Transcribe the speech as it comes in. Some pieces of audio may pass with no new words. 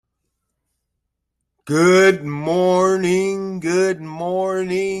Good morning, good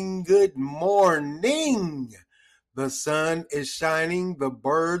morning, good morning. The sun is shining, the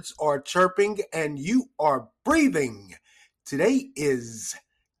birds are chirping, and you are breathing. Today is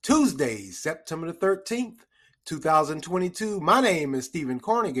Tuesday, September the 13th, 2022. My name is Stephen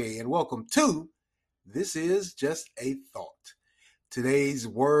Carnegie, and welcome to This Is Just a Thought. Today's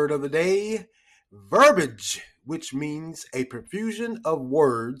word of the day, verbiage, which means a profusion of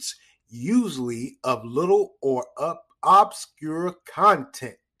words, usually of little or obscure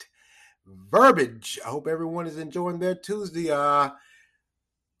content. Verbiage. I hope everyone is enjoying their Tuesday.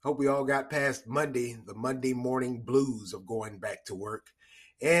 Hope we all got past Monday, the Monday morning blues of going back to work.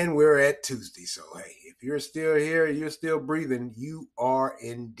 And we're at Tuesday. So, hey, if you're still here, you're still breathing, you are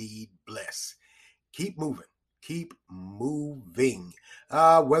indeed blessed. Keep moving. Keep moving.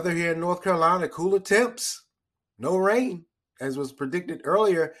 Weather here in North Carolina, cooler temps, no rain, as was predicted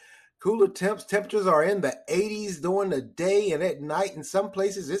earlier. Cooler temperatures are in the 80s during the day, and at night in some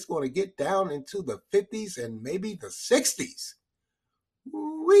places it's going to get down into the 50s and maybe the 60s.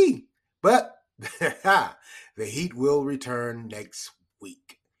 Woo-wee. But the heat will return next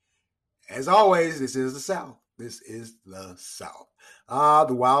week. As always, this is the South. This is the South.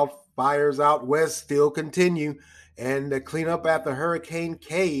 The wildfires out west still continue, and the cleanup after Hurricane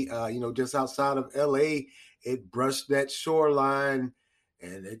K, just outside of LA, it brushed that shoreline,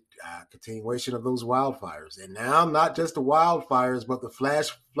 and it continuation of those wildfires. And now, not just the wildfires, but the flash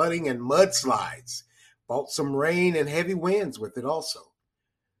flooding and mudslides brought some rain and heavy winds with it also.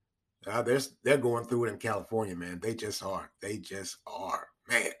 They're going through it in California, man. They just are. They just are,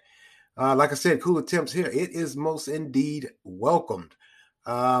 man. Like I said, cooler temps here. It is most indeed welcomed.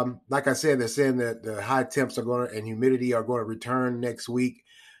 Like I said, they're saying that the high temps are going to and humidity are going to return next week.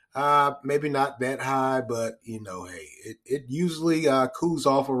 Maybe not that high, but hey, it usually cools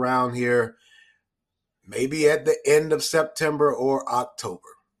off around here. Maybe at the end of September or October.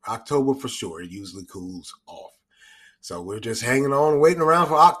 October for sure. It usually cools off. So we're just hanging on, waiting around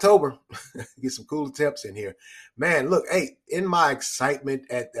for October. Get some cooler temps in here. Man, look, hey, in my excitement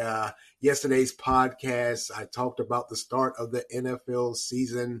at yesterday's podcast, I talked about the start of the NFL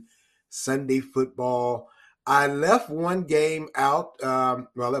season, Sunday football. I left one game out. I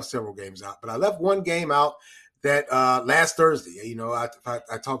left several games out, but I left one game out that last Thursday.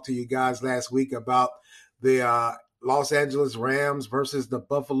 I talked to you guys last week about the Los Angeles Rams versus the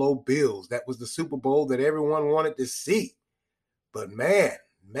Buffalo Bills. That was the Super Bowl that everyone wanted to see. But man,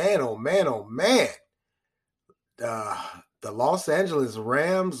 oh man, the Los Angeles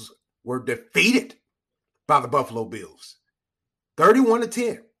Rams were defeated by the Buffalo Bills,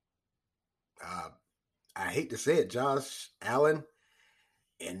 31-10. I hate to say it, Josh Allen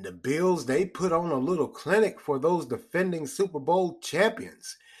and the Bills, they put on a little clinic for those defending Super Bowl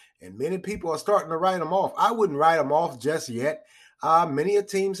champions. And many people are starting to write them off. I wouldn't write them off just yet. Many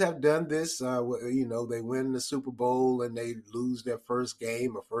teams have done this. They win the Super Bowl and they lose their first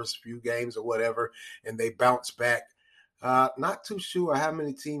game or first few games or whatever, and they bounce back. Not too sure how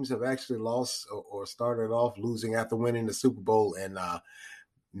many teams have actually lost or started off losing after winning the Super Bowl and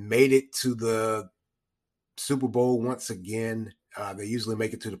made it to the Super Bowl once again. They usually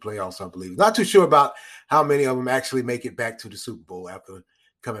make it to the playoffs, I believe. Not too sure about how many of them actually make it back to the Super Bowl after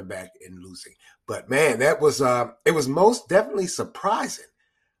coming back and losing. But man, that was it was most definitely surprising.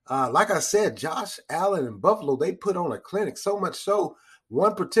 Like I said, Josh Allen and Buffalo, they put on a clinic, so much so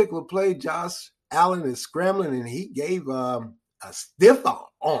one particular play, Josh Allen is scrambling and he gave a stiff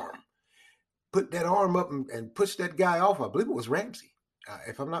arm, put that arm up and pushed that guy off. I believe it was Ramsey,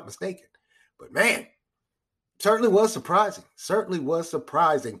 if I'm not mistaken. But man, certainly was surprising. Certainly was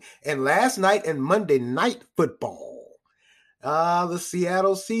surprising. And last night in Monday Night Football, the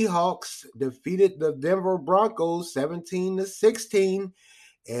Seattle Seahawks defeated the Denver Broncos 17-16.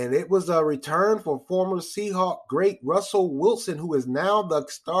 And it was a return for former Seahawk great Russell Wilson, who is now the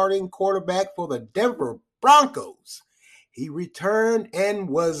starting quarterback for the Denver Broncos. He returned and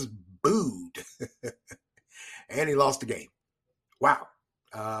was booed. And he lost the game. Wow.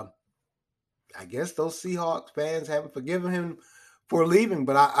 I guess those Seahawks fans haven't forgiven him for leaving,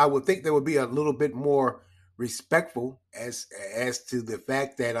 but I would think they would be a little bit more respectful as to the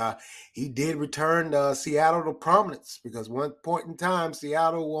fact that he did return Seattle to prominence, because one point in time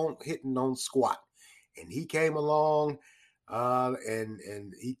Seattle won't hitting on squat, and he came along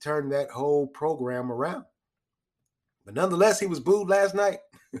and he turned that whole program around. But nonetheless, he was booed last night.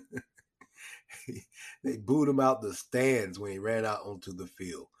 They booed him out the stands when he ran out onto the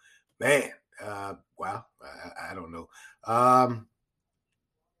field. Man, wow, I don't know.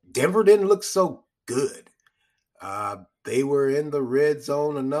 Denver didn't look so good. They were in the red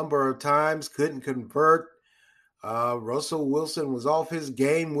zone a number of times, couldn't convert. Russell Wilson was off his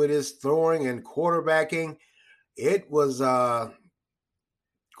game with his throwing and quarterbacking. It was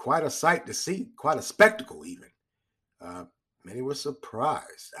quite a sight to see, quite a spectacle, even. Uh, Many were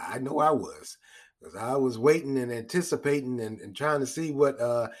surprised. I know I was, because I was waiting and anticipating and trying to see what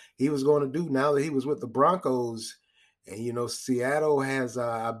he was going to do now that he was with the Broncos. And, Seattle has,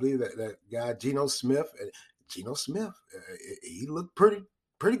 I believe, that guy, Geno Smith. Geno Smith, he looked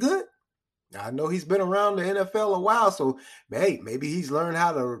pretty good. I know he's been around the NFL a while, so hey, maybe he's learned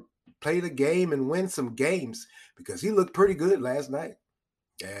how to play the game and win some games, because he looked pretty good last night.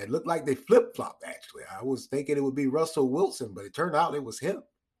 It looked like they flip-flopped, actually. I was thinking it would be Russell Wilson, but it turned out it was him.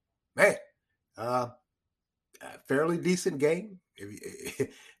 Man, uh, a fairly decent game,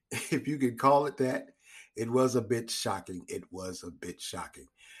 if you could call it that. It was a bit shocking.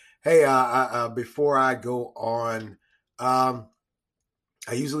 Hey, before I go on,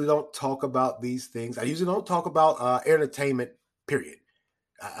 I usually don't talk about these things. I usually don't talk about entertainment, period.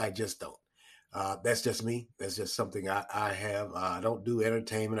 I just don't. That's just me. That's just something I have. I don't do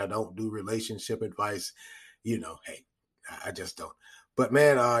entertainment. I don't do relationship advice. Hey, I just don't. But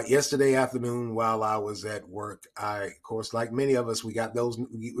man, yesterday afternoon while I was at work, of course, like many of us, we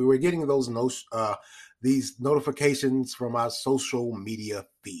were getting these notifications from our social media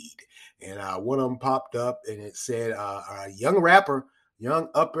feed. And one of them popped up and it said a young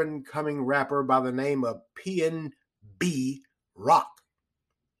up and coming rapper by the name of PNB Rock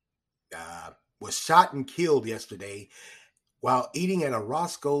was shot and killed yesterday while eating at a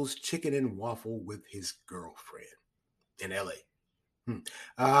Roscoe's Chicken and Waffle with his girlfriend in LA.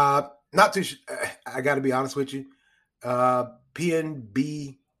 Not too. I got to be honest with you.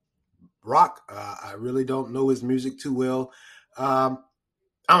 PNB Rock. I really don't know his music too well. I'm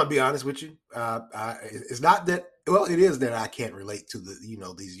gonna be honest with you. It's not that. Well, it is that I can't relate to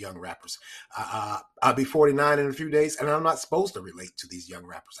these young rappers. I'll be 49 in a few days, and I'm not supposed to relate to these young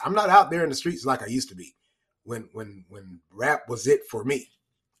rappers. I'm not out there in the streets like I used to be when rap was it for me.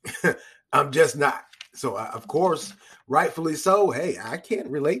 I'm just not. So, of course, rightfully so. Hey, I can't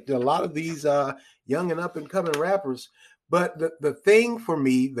relate to a lot of these young and up and coming rappers. But the thing for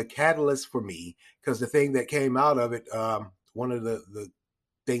me, the catalyst for me, because the thing that came out of it, one of the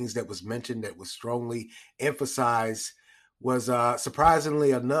things that was mentioned that was strongly emphasized was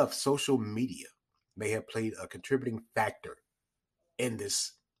surprisingly enough, social media may have played a contributing factor in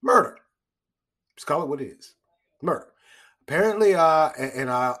this murder. Let's call it what it is, murder. Apparently, and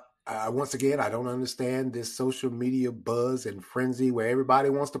once again, I don't understand this social media buzz and frenzy where everybody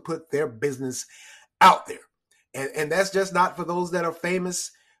wants to put their business out there. And that's just not for those that are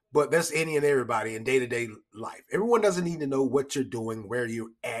famous, but that's any and everybody in day-to-day life. Everyone doesn't need to know what you're doing, where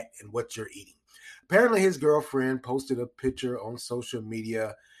you're at, and what you're eating. Apparently, his girlfriend posted a picture on social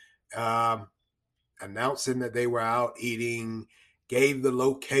media announcing that they were out eating, gave the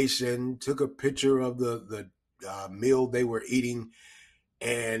location, took a picture of the meal they were eating,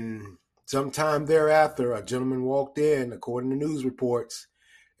 and sometime thereafter, a gentleman walked in, according to news reports,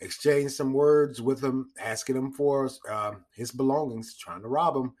 exchanged some words with him, asking him for his belongings, trying to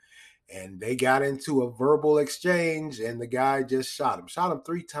rob him. And they got into a verbal exchange, and the guy just shot him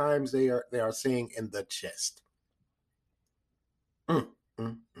 3 times. They are saying in the chest. Mm,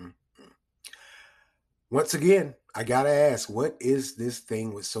 mm, mm. Once again, I gotta ask, what is this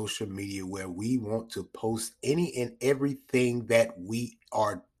thing with social media where we want to post any and everything that we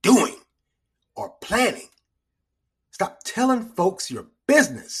are doing or planning? Stop telling folks your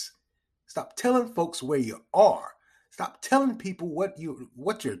business. Stop telling folks where you are. Stop telling people what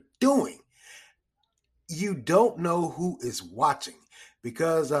you're doing. You don't know who is watching,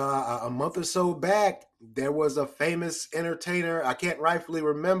 because a month or so back there was a famous entertainer, I can't rightfully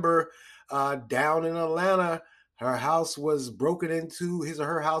remember, down in Atlanta. Her house was broken into. His or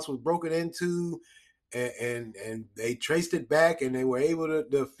her house was broken into, and they traced it back, and they were able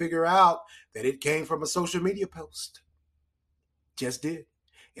to figure out that it came from a social media post. Just did.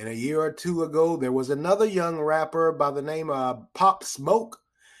 And a year or two ago, there was another young rapper by the name of Pop Smoke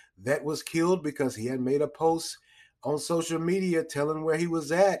that was killed because he had made a post on social media telling where he was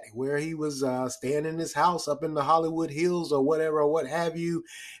at, where he was staying in his house up in the Hollywood Hills or whatever, or what have you.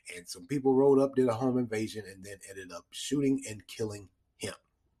 And some people rode up, did a home invasion, and then ended up shooting and killing him.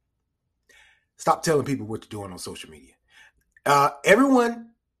 Stop telling people what you're doing on social media. Everyone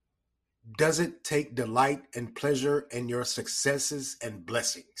doesn't take delight and pleasure in your successes and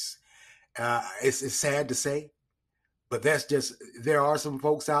blessings. It's sad to say, but there are some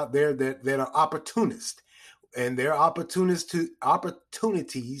folks out there that are opportunists, and they're opportunities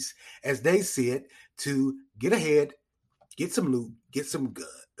as they see it to get ahead, get some loot, get some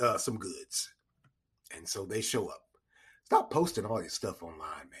goods. And so they show up. Stop posting all your stuff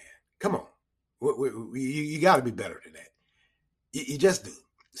online, man. Come on. You got to be better than that. You just do.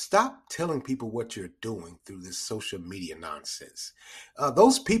 Stop telling people what you're doing through this social media nonsense.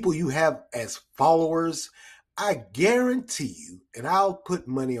 Those people you have as followers, I guarantee you, and I'll put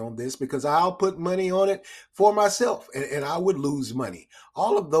money on this because I'll put money on it for myself, and I would lose money.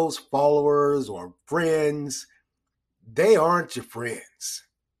 All of those followers or friends, they aren't your friends.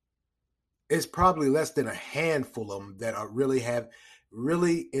 It's probably less than a handful of them that are really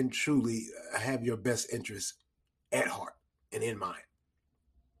and truly have your best interests at heart and in mind.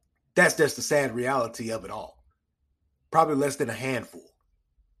 That's just the sad reality of it all. Probably less than a handful.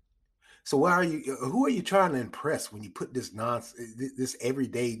 So who are you trying to impress when you put this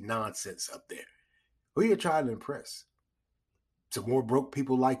everyday nonsense up there? Who are you trying to impress? Some more broke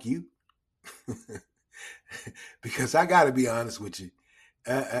people like you? Because I got to be honest with you.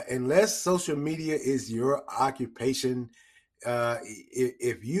 Unless social media is your occupation,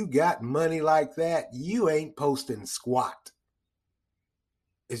 if you got money like that, you ain't posting squat.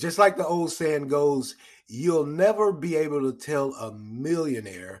 It's just like the old saying goes, you'll never be able to tell a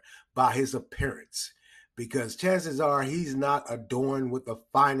millionaire by his appearance because chances are he's not adorned with the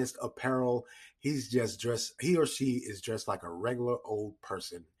finest apparel. He's just dressed, he or she is dressed like a regular old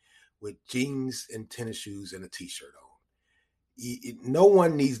person with jeans and tennis shoes and a t-shirt on. No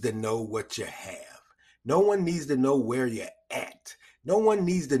one needs to know what you have. No one needs to know where you're at. No one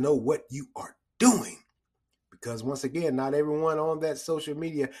needs to know what you are doing. Because once again, not everyone on that social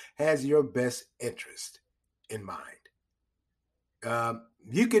media has your best interest in mind.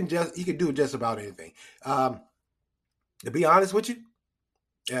 You can do just about anything. To be honest with you,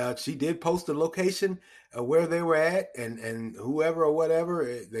 she did post the location where they were at, and whoever or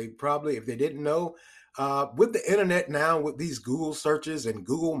whatever they probably, if they didn't know, with the internet now, with these Google searches and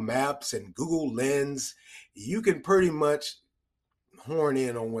Google Maps and Google Lens, you can pretty much horn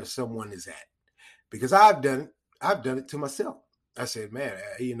in on where someone is at. Because I've done it to myself. I said, man,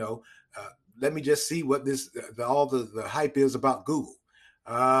 let me just see what all the hype is about Google.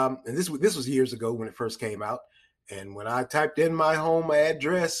 And this was years ago when it first came out. And when I typed in my home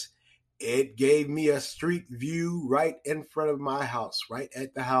address, it gave me a street view right in front of my house, right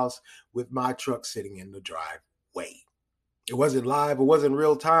at the house with my truck sitting in the driveway. It wasn't live, it wasn't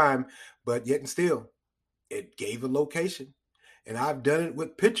real time, but yet and still, it gave a location. And I've done it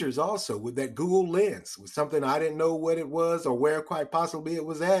with pictures also, with that Google Lens, with something I didn't know what it was or where quite possibly it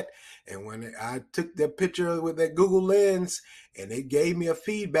was at. And when I took the picture with that Google Lens and it gave me a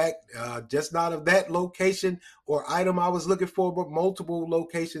feedback, just not of that location or item I was looking for, but multiple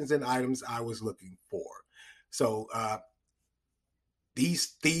locations and items I was looking for. So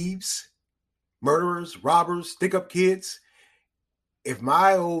these thieves, murderers, robbers, stick-up kids, if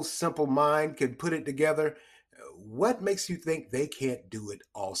my old simple mind can put it together, what makes you think they can't do it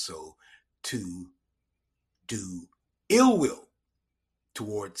also to do ill will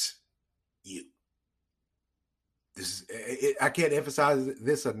towards you? I can't emphasize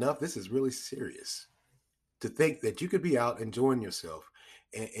this enough. This is really serious. To think that you could be out enjoying yourself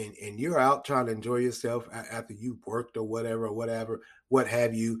and you're out trying to enjoy yourself after you've worked or whatever, what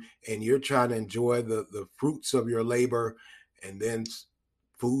have you, and you're trying to enjoy the fruits of your labor, and then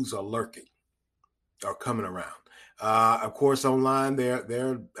fools are lurking or coming around. Of course, online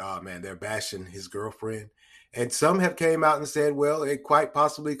they're bashing his girlfriend, and some have came out and said, well, it quite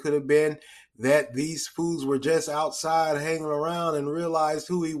possibly could have been that these fools were just outside hanging around and realized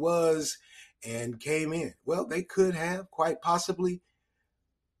who he was and came in. Well, they could have, quite possibly,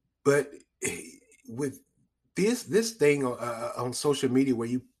 but with this thing on social media where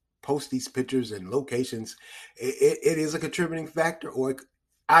you post these pictures and locations, it is a contributing factor, or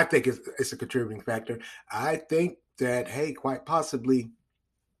I think it's a contributing factor. I think that, hey, quite possibly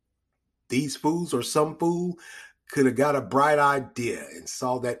these fools or some fool could have got a bright idea and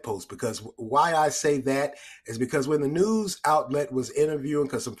saw that post. Because why I say that is because when the news outlet was interviewing,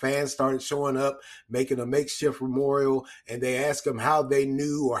 because some fans started showing up, making a makeshift memorial, and they asked them how they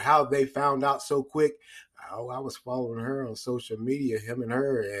knew or how they found out so quick. Oh, I was following her on social media, him and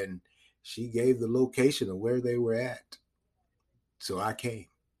her, and she gave the location of where they were at. So I came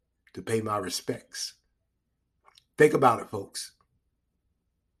to pay my respects. Think about it, folks.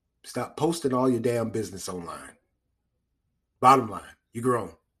 Stop posting all your damn business online. Bottom line, you're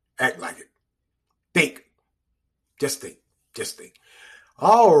grown. Act like it. Think. Just think. Just think.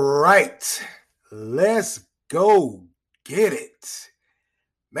 All right. Let's go get it.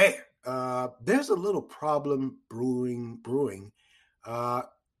 Man, there's a little problem brewing.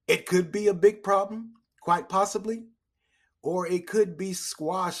 It could be a big problem, quite possibly. or it could be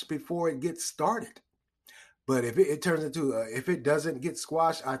squashed before it gets started. But if it turns into, if it doesn't get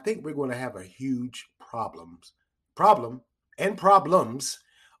squashed, I think we're going to have a huge problem and problems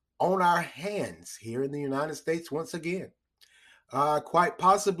on our hands here in the United States once again. Quite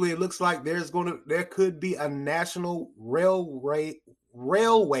possibly, it looks like there could be a national railway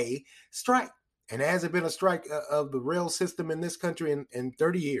strike, and there hasn't been a strike of the rail system in this country in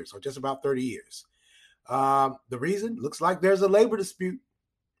 30 years, or just about 30 years. The reason looks like there's a labor dispute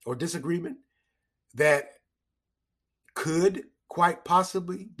or disagreement that could quite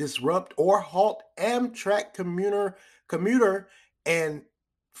possibly disrupt or halt Amtrak commuter and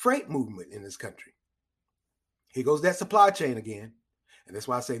freight movement in this country. Here goes that supply chain again. And that's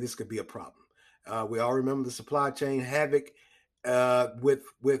why I say this could be a problem. We all remember the supply chain havoc with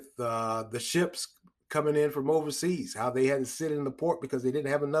the ships coming in from overseas, how they had to sit in the port because they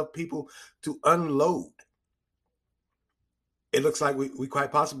didn't have enough people to unload. It looks like we quite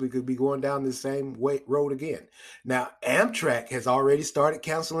possibly could be going down the same road again. Now, Amtrak has already started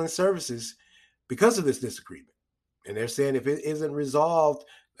canceling services because of this disagreement. And they're saying if it isn't resolved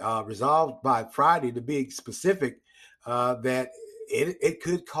by Friday, to be specific, that it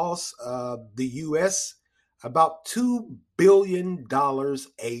could cost the U.S. about $2 billion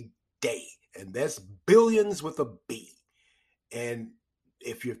a day. And that's billions with a B. And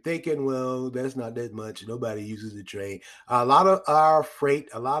if you're thinking, well, that's not that much, nobody uses the train. A lot of our freight,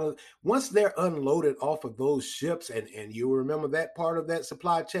 once they're unloaded off of those ships, and you remember that part of that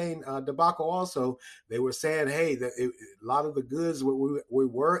supply chain debacle also, they were saying, hey, a lot of the goods we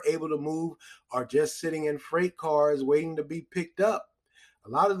were able to move are just sitting in freight cars waiting to be picked up. A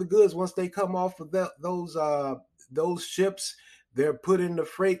lot of the goods, once they come off of those ships, they're put in the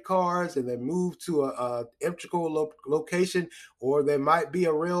freight cars and then moved to a integral location, or there might be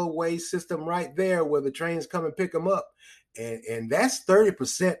a railway system right there where the trains come and pick them up. And that's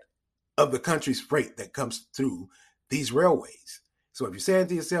 30% of the country's freight that comes through these railways. So if you're saying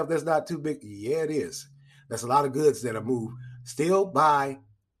to yourself, that's not too big, yeah, it is. That's a lot of goods that are moved still by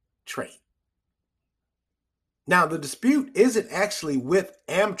train. Now, the dispute isn't actually with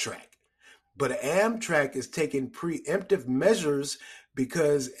Amtrak. But Amtrak is taking preemptive measures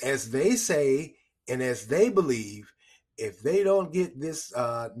because, as they say and as they believe, if they don't get this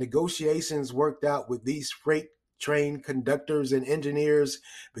negotiations worked out with these freight train conductors and engineers,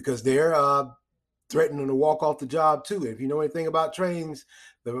 because they're threatening to walk off the job too. If you know anything about trains,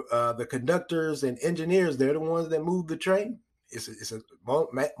 the conductors and engineers, they're the ones that move the train. It's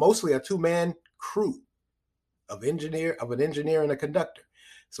mostly a two-man crew of an engineer and a conductor.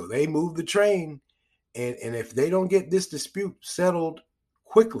 So they move the train, and if they don't get this dispute settled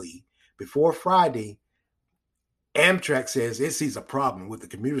quickly before Friday, Amtrak says it sees a problem with the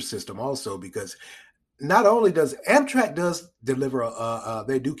commuter system also, because not only does Amtrak deliver,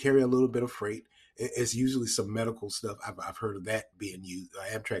 they do carry a little bit of freight. It's usually some medical stuff. I've heard of that being used,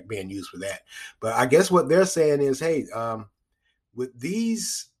 Amtrak being used for that. But I guess what they're saying is, hey, with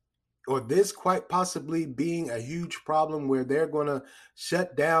these, or this quite possibly being a huge problem where they're going to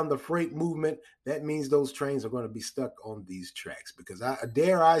shut down the freight movement, that means those trains are going to be stuck on these tracks. Because I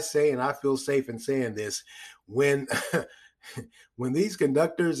dare I say, and I feel safe in saying this, when when these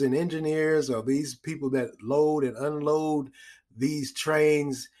conductors and engineers, or these people that load and unload these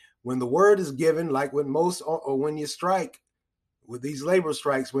trains, when the word is given, like when when you strike with these labor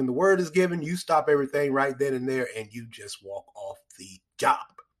strikes, when the word is given, you stop everything right then and there and you just walk off the job.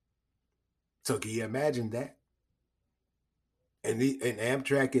 So can you imagine that? And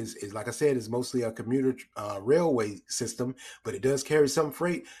Amtrak is, like I said, is mostly a commuter railway system, but it does carry some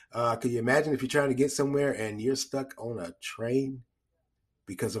freight. Can you imagine if you're trying to get somewhere and you're stuck on a train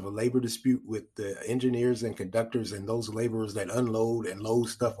because of a labor dispute with the engineers and conductors and those laborers that unload and load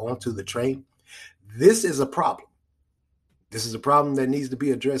stuff onto the train? This is a problem. This is a problem that needs to be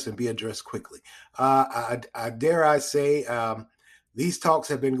addressed, and be addressed quickly. I dare I say, these talks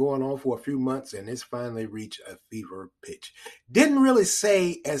have been going on for a few months, and it's finally reached a fever pitch. Didn't really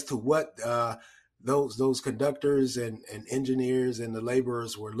say as to what those conductors and engineers and the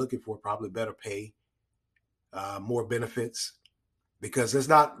laborers were looking for. Probably better pay, more benefits, because let's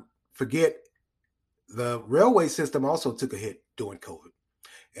not forget the railway system also took a hit during COVID.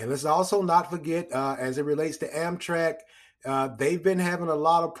 And let's also not forget, as it relates to Amtrak, they've been having a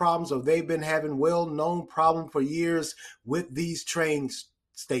lot of problems, or they've been having well-known problem for years with these train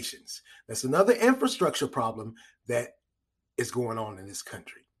stations. That's another infrastructure problem that is going on in this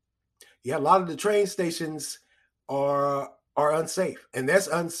country. Yeah, a lot of the train stations are unsafe, and that's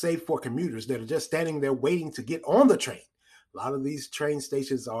unsafe for commuters that are just standing there waiting to get on the train. A lot of these train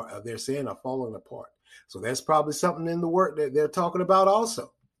stations they're saying are falling apart. So that's probably something in the work that they're talking about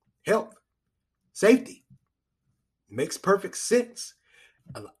also. Health, safety. Makes perfect sense.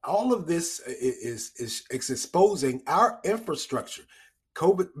 All of this is exposing our infrastructure.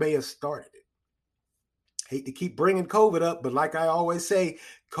 COVID may have started it. Hate to keep bringing COVID up, but like I always say,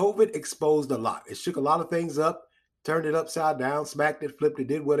 COVID exposed a lot. It shook a lot of things up, turned it upside down, smacked it, flipped it,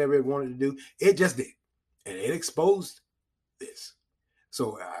 did whatever it wanted to do. It just did. And it exposed this.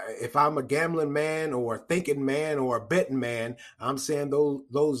 So if I'm a gambling man or a thinking man or a betting man, I'm saying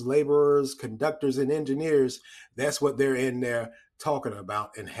those laborers, conductors, and engineers, that's what they're in there talking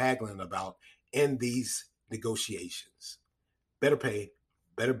about and haggling about in these negotiations. Better pay,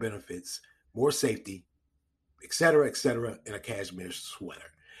 better benefits, more safety, et cetera, in a cashmere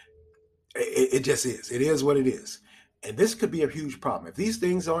sweater. It just is. It is what it is. And this could be a huge problem. If these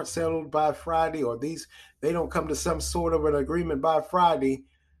things aren't settled by Friday, or they don't come to some sort of an agreement by Friday,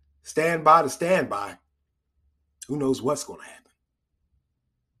 stand by to stand by, who knows what's going to happen.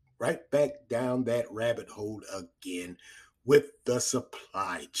 Right back down that rabbit hole again with the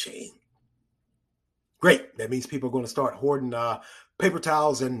supply chain. Great. That means people are going to start hoarding paper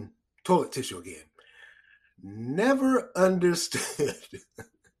towels and toilet tissue again. Never understood.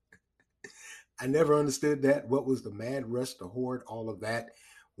 I never understood that. What was the mad rush to hoard all of that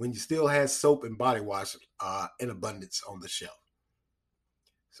when you still had soap and body wash in abundance on the shelf?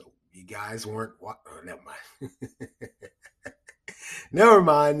 So you guys weren't. Never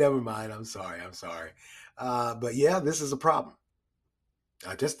mind. Never mind. I'm sorry. But yeah, this is a problem.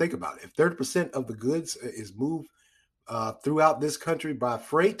 Just think about it. If 30% of the goods is moved throughout this country by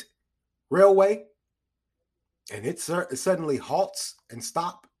freight, railway, and it suddenly halts and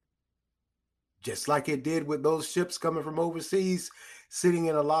stops, just like it did with those ships coming from overseas, sitting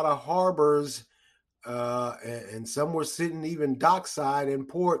in a lot of harbors, and some were sitting even dockside in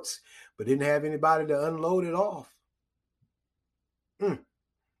ports, but didn't have anybody to unload it off.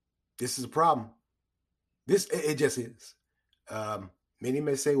 This is a problem. It just is. Many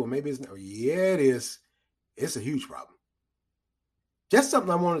may say, well, maybe it's not. Yeah, it is. It's a huge problem. Just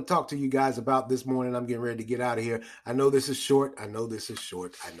something I want to talk to you guys about this morning. I'm getting ready to get out of here. I know this is short.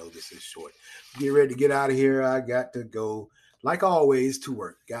 Get ready to get out of here. I got to go, like always, to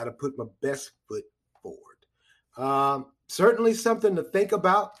work. Got to put my best foot forward. Certainly something to think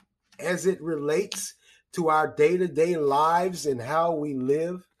about as it relates to our day-to-day lives and how we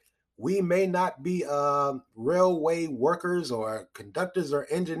live. We may not be railway workers or conductors or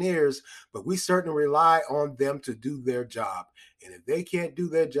engineers, but we certainly rely on them to do their job. And if they can't do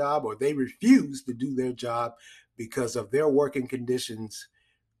their job, or they refuse to do their job because of their working conditions,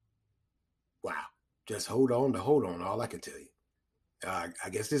 wow, just hold on. All I can tell you. I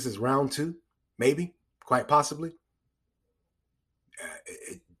guess this is round 2, maybe, quite possibly.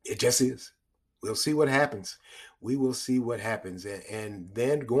 It just is. We'll see what happens. We will see what happens. And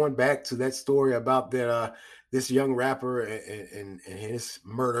then going back to that story about that this young rapper and his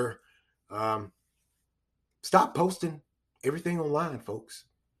murder, stop posting everything online, folks.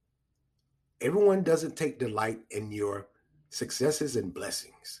 Everyone doesn't take delight in your successes and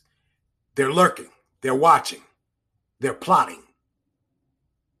blessings. They're lurking. They're watching. They're plotting.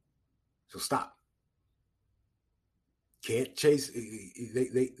 So stop. Can't chase.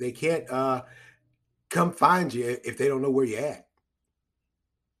 They can't come find you if they don't know where you're at.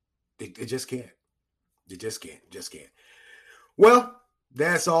 They just can't. They just can't. Well,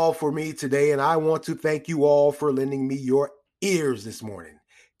 that's all for me today, and I want to thank you all for lending me your ears this morning.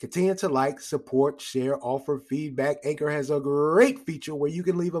 Continue to like, support, share, offer feedback. Anchor has a great feature where you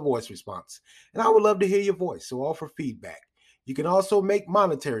can leave a voice response, and I would love to hear your voice, so offer feedback. You can also make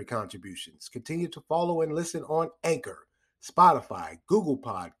monetary contributions. Continue to follow and listen on Anchor, Spotify, Google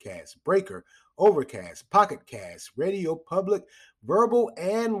Podcasts, Breaker, Overcast, Pocket Cast, Radio Public, Verbal,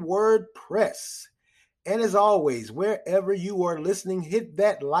 and WordPress. And as always, wherever you are listening, hit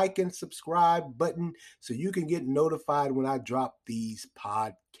that like and subscribe button so you can get notified when I drop these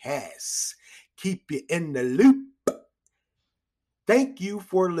podcasts. Keep you in the loop. Thank you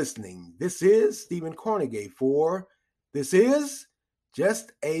for listening. This is Stephen Cornegay for This Is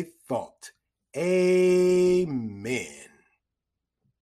Just a Thought. Amen.